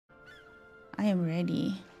I am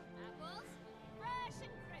ready.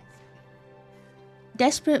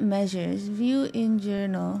 Desperate measures. View in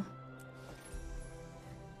journal.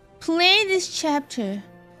 Play this chapter.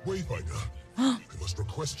 Wayfinder, I must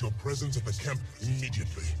request your presence at the camp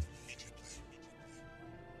immediately.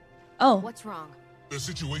 Oh. What's wrong? The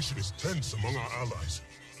situation is tense among our allies.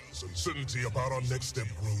 As uncertainty about our next step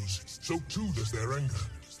grows, so too does their anger.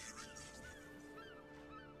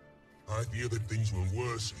 I fear that things will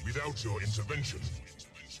worsen without your intervention.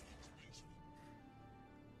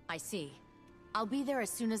 I see. I'll be there as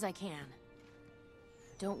soon as I can.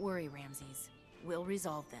 Don't worry, Ramses. We'll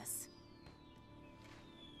resolve this.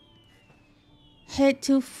 Head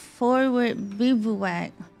to forward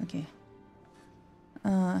bivouac. Okay.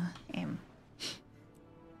 M.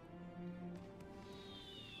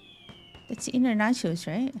 That's inner nachos,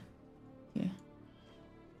 right? Here.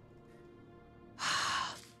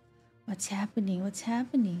 What's happening? What's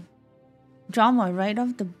happening? Drama right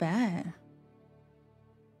off the bat.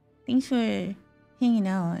 Thanks for hanging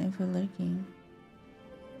out and for lurking.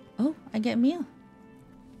 Oh, I get meal.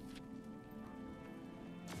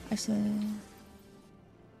 I said...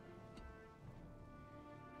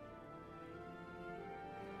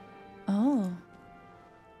 Oh.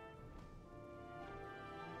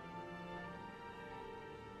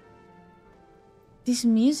 This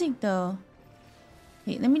music though.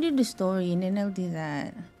 Wait, let me do the story and then I'll do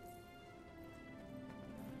that.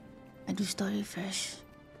 I do story first.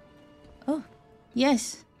 Oh,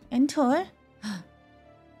 yes. Enter.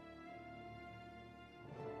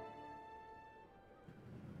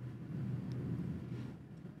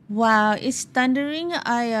 Wow, it's thundering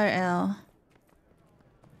IRL.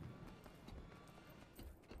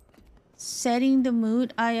 Setting the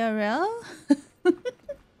mood IRL?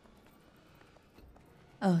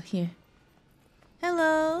 Oh, here.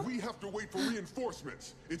 Hello. We have to wait for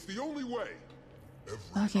reinforcements. It's the only way.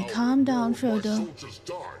 Okay, calm down, Frodo. Soldiers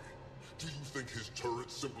die. Do you think his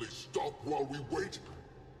turrets simply stop while we wait?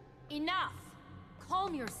 Enough!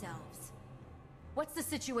 Calm yourselves. What's the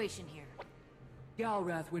situation here?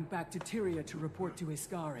 Galrath went back to Tyria to report to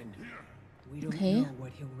Iskarin. We don't know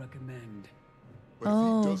what he'll recommend. But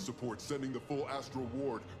if he does support sending the full Astral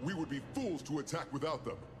Ward, we would be fools to attack without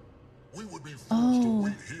them. We would be fools to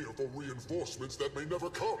wait here for reinforcements that may never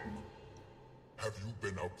come. Have you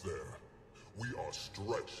been out there? We are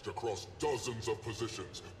stretched across dozens of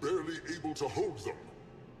positions, barely able to hold them.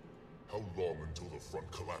 How long until the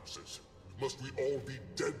front collapses? Must we all be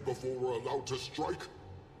dead before we're allowed to strike?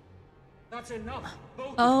 That's enough.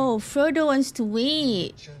 Oh, Frodo wants to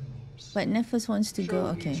wait. But Nephis wants to go.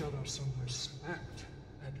 Okay. Each other some respect,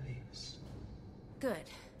 at least. Good.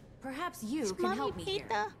 Perhaps you can help me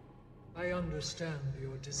here. I understand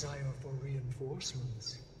your desire for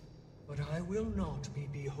reinforcements, but I will not be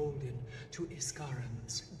beholden to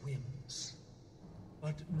Iskarin's whims.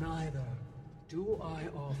 But neither do I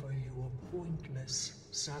offer you a pointless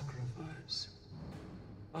sacrifice.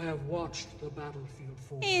 I have watched the battlefield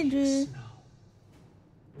for weeks now.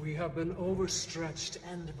 We have been overstretched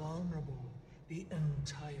and vulnerable the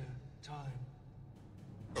entire time.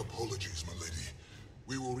 Apologies, my lady.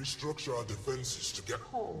 We will restructure our defenses to get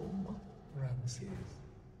home, Ramses.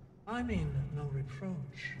 I mean no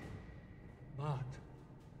reproach. But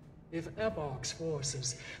if Eparch's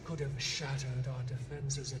forces could have shattered our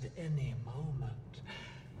defenses at any moment,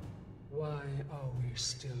 why are we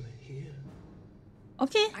still here?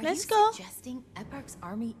 Okay, let's go. Are you suggesting Eparch's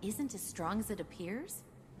army isn't as strong as it appears?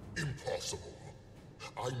 Impossible.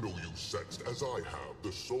 I know you sensed, as I have,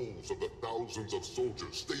 the souls of the thousands of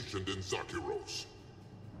soldiers stationed in Zakiros.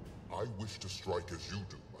 I wish to strike as you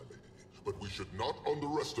do, my lady, but we should not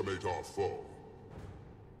underestimate our foe.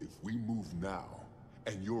 If we move now,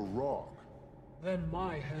 and you're wrong, then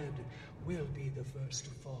my head will be the first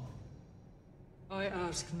to fall. I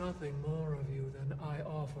ask nothing more of you than I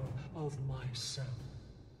offer of myself.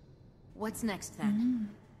 What's next then?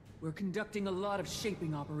 We're conducting a lot of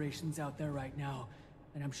shaping operations out there right now,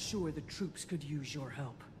 and I'm sure the troops could use your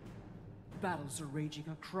help. Battles are raging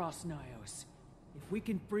across Nayos. If we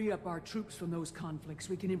can free up our troops from those conflicts,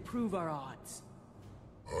 we can improve our odds.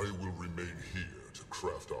 I will remain here to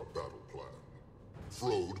craft our battle plan.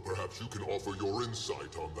 Frode, perhaps you can offer your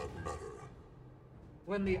insight on that matter.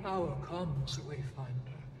 When the hour comes,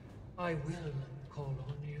 Wayfinder, I will call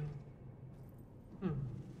on you.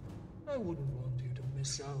 I wouldn't want you to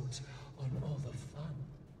miss out on all the fun.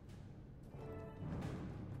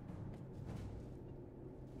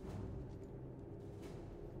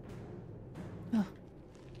 Oh.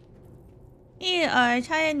 Here are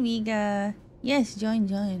Chai and Miga. Yes, join.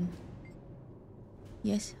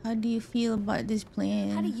 Yes, how do you feel about this plan?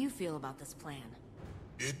 How do you feel about this plan?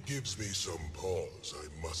 It gives me some pause,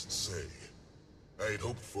 I must say. I had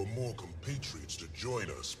hoped for more compatriots to join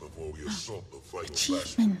us before we assault the final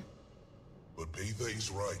bastion. But Peitha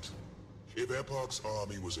is right. If Eparch's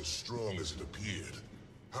army was as strong as it appeared,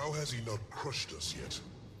 how has he not crushed us yet?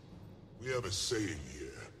 We have a saying here.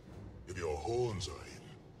 If your horns are in,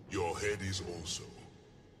 your head is also.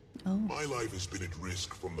 Oh. My life has been at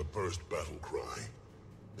risk from the first battle cry.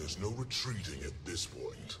 There's no retreating at this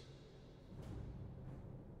point.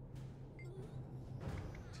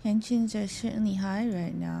 Tensions are certainly high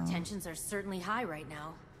right now. Tensions are certainly high right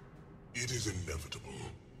now. It is inevitable.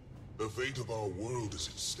 The fate of our world is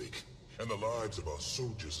at stake, and the lives of our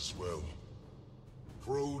soldiers as well.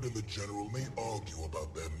 Frode and the General may argue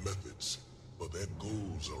about their methods, but their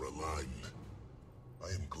goals are aligned. I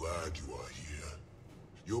am glad you are here.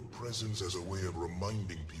 Your presence as a way of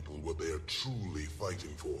reminding people what they are truly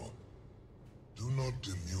fighting for. Do not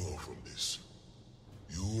demur from this.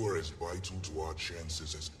 You are as vital to our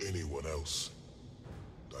chances as anyone else.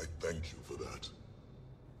 I thank you for that.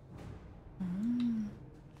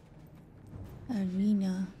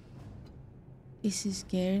 Arina. Is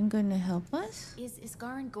Garen gonna help us? Is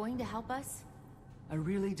Isgarin going to help us? I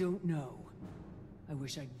really don't know. I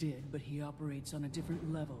wish I did, but he operates on a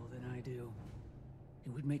different level than I do.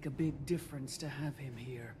 It would make a big difference to have him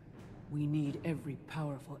here. We need every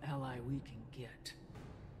powerful ally we can get.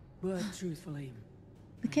 But truthfully,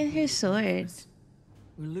 Look at her sword.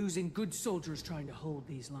 we're losing good soldiers trying to hold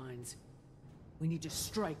these lines. We need to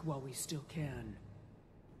strike while we still can.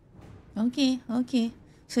 Okay, okay.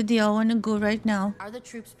 So do y'all want to go right now? Are the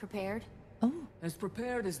troops prepared? Oh, As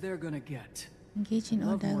prepared as they're gonna get. engage in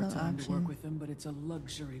all Love more dialogue time to work options. with them, but it's a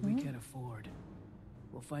luxury we can't afford.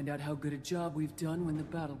 We'll find out how good a job we've done when the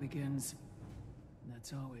battle begins. And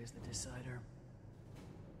that's always the decider.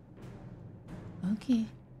 Okay.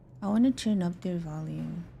 I want to turn up their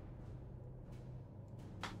volume.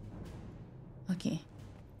 Okay.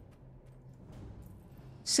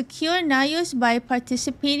 Secure Nayos by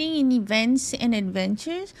participating in events and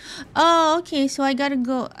adventures. Oh, okay. So I gotta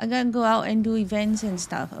go out and do events and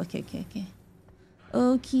stuff. Okay.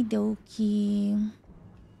 Okie dokie.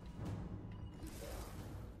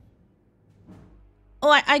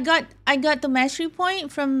 Oh, I got the mastery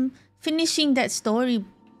point from finishing that story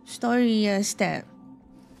step.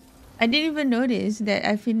 I didn't even notice that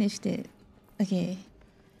I finished it. Okay.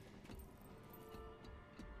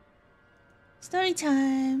 Story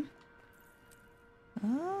time.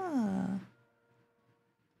 Oh.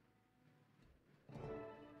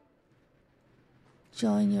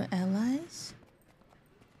 Join your allies.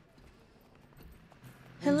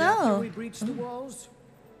 And after Hello. we breach the walls,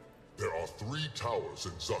 There are 3 towers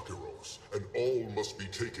in Zakiros, and all must be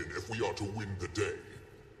taken if we are to win the day.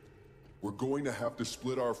 We're going to have to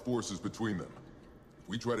split our forces between them. If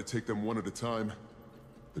we try to take them one at a time,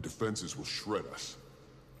 the defenses will shred us.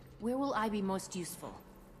 Where will I be most useful?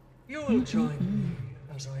 You will join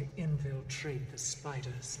me as I infiltrate the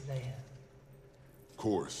spider's lair. Of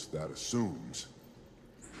course, that assumes.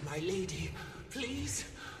 My lady, please.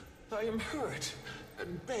 I am hurt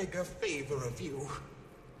and beg a favor of you.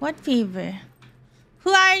 What favor?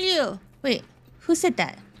 Who are you? Wait, who said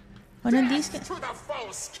that? One of these guys? To the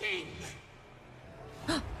false king.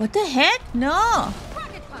 What the heck? No.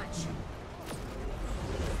 Rocket punch!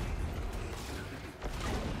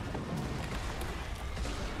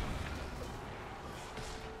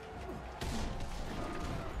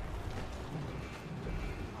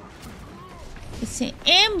 It's an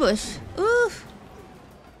ambush. Oof.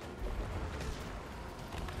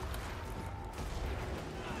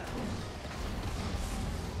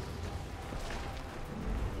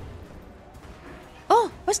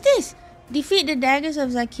 Oh, what's this? Defeat the Daggers of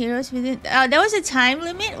Zakiros within... Oh, that was a time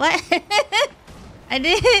limit? What? I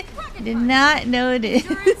did not know this.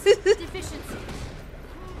 Endurance deficiency.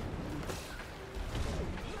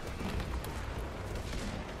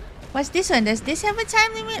 What's this one? Does this have a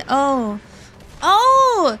time limit? Oh.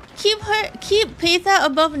 Oh! Keep Peitha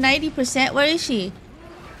above 90%. Where is she?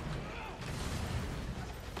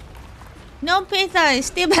 No, Peitha,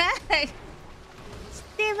 stay back.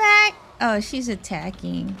 Stay back. Oh, she's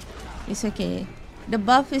attacking. It's okay. The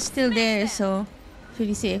buff is still there, so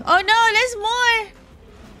pretty safe. Oh no, there's more.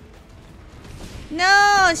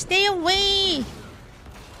 No, stay away.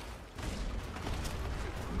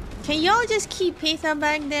 Can y'all just keep Peitha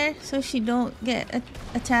back there so she don't get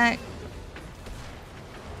attacked?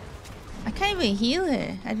 I can't even heal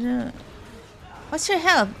her. I don't know. What's her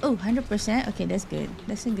health? Oh, 100%. Okay, that's good.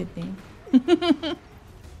 That's a good thing.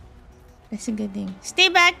 That's a good thing. Stay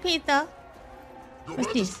back, Peitha. Your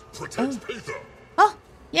What's Majesty, this? protect Oh. Peitha. Oh,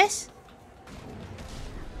 yes.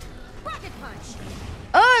 Rocket punch!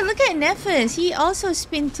 Oh, look at Nephis. He also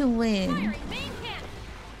spin to win. Firing main cannon!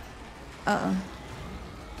 Uh-oh.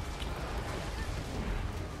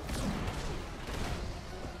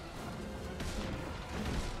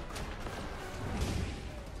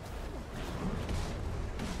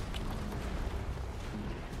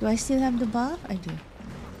 Do I still have the buff? I do.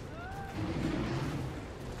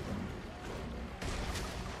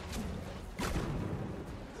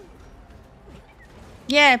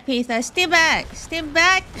 Yeah, Peitha, stay back. Stay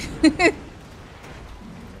back.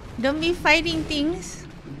 Don't be fighting things.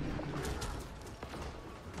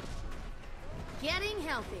 Getting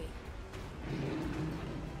healthy.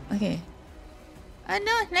 Okay.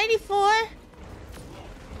 No, 94.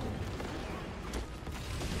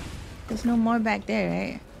 There's no more back there,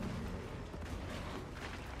 right?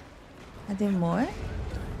 Are there more?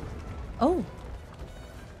 Oh,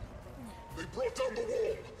 They brought down the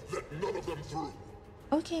wall. Let none of them through.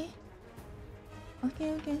 okay.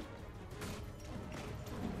 Okay.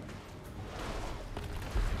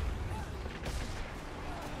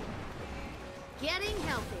 Getting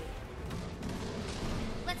healthy.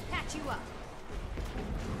 Let's patch you up.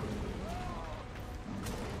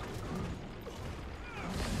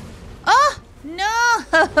 Oh, no!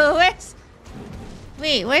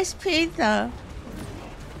 Where's Peitha?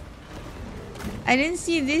 I didn't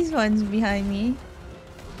see these ones behind me.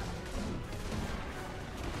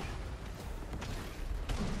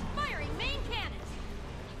 Firing main cannon!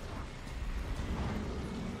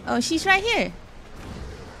 Oh, she's right here.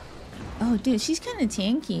 Oh, dude, she's kind of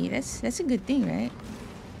tanky. That's a good thing, right?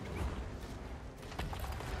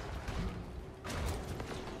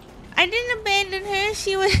 I didn't abandon her.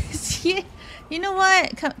 She was here. You know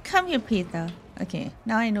what? Come here, Peitha. Okay,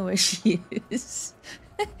 now I know where she is.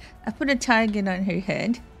 I put a target on her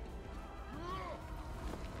head.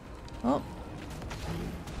 Oh.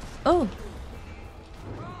 Oh.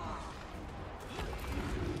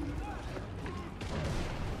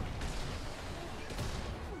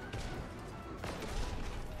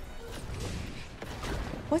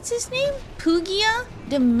 What's his name? Pugia?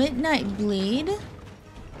 The Midnight Blade?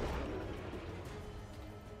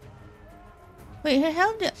 Wait, her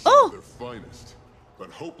health... Oh! Their finest, but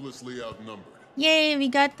hopelessly outnumbered. Yay, we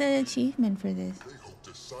got the achievement for this. They hope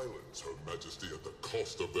to silence Her Majesty at the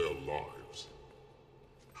cost of their lives.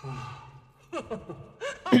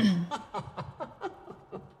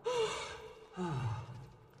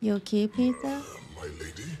 You okay, Peitha? My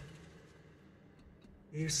lady?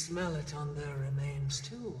 You smell it on their remains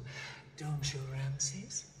too, don't you,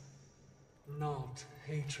 Ramses? Not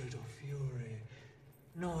hatred or fury,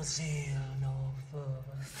 nor zeal, nor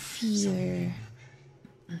fervor. Fear.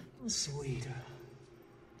 Something sweeter.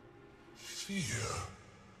 Fear.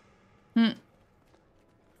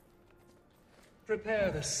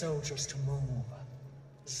 Prepare the soldiers to move.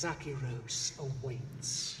 Zakiros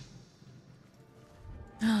awaits.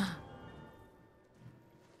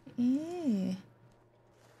 Yeah.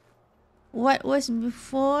 What was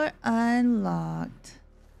before unlocked?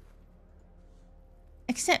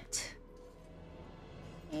 Accept.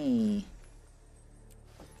 Hey.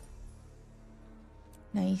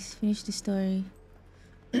 Nice. Finish the story.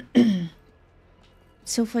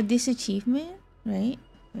 So for this achievement, right?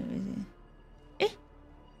 Where is it?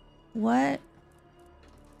 What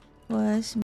was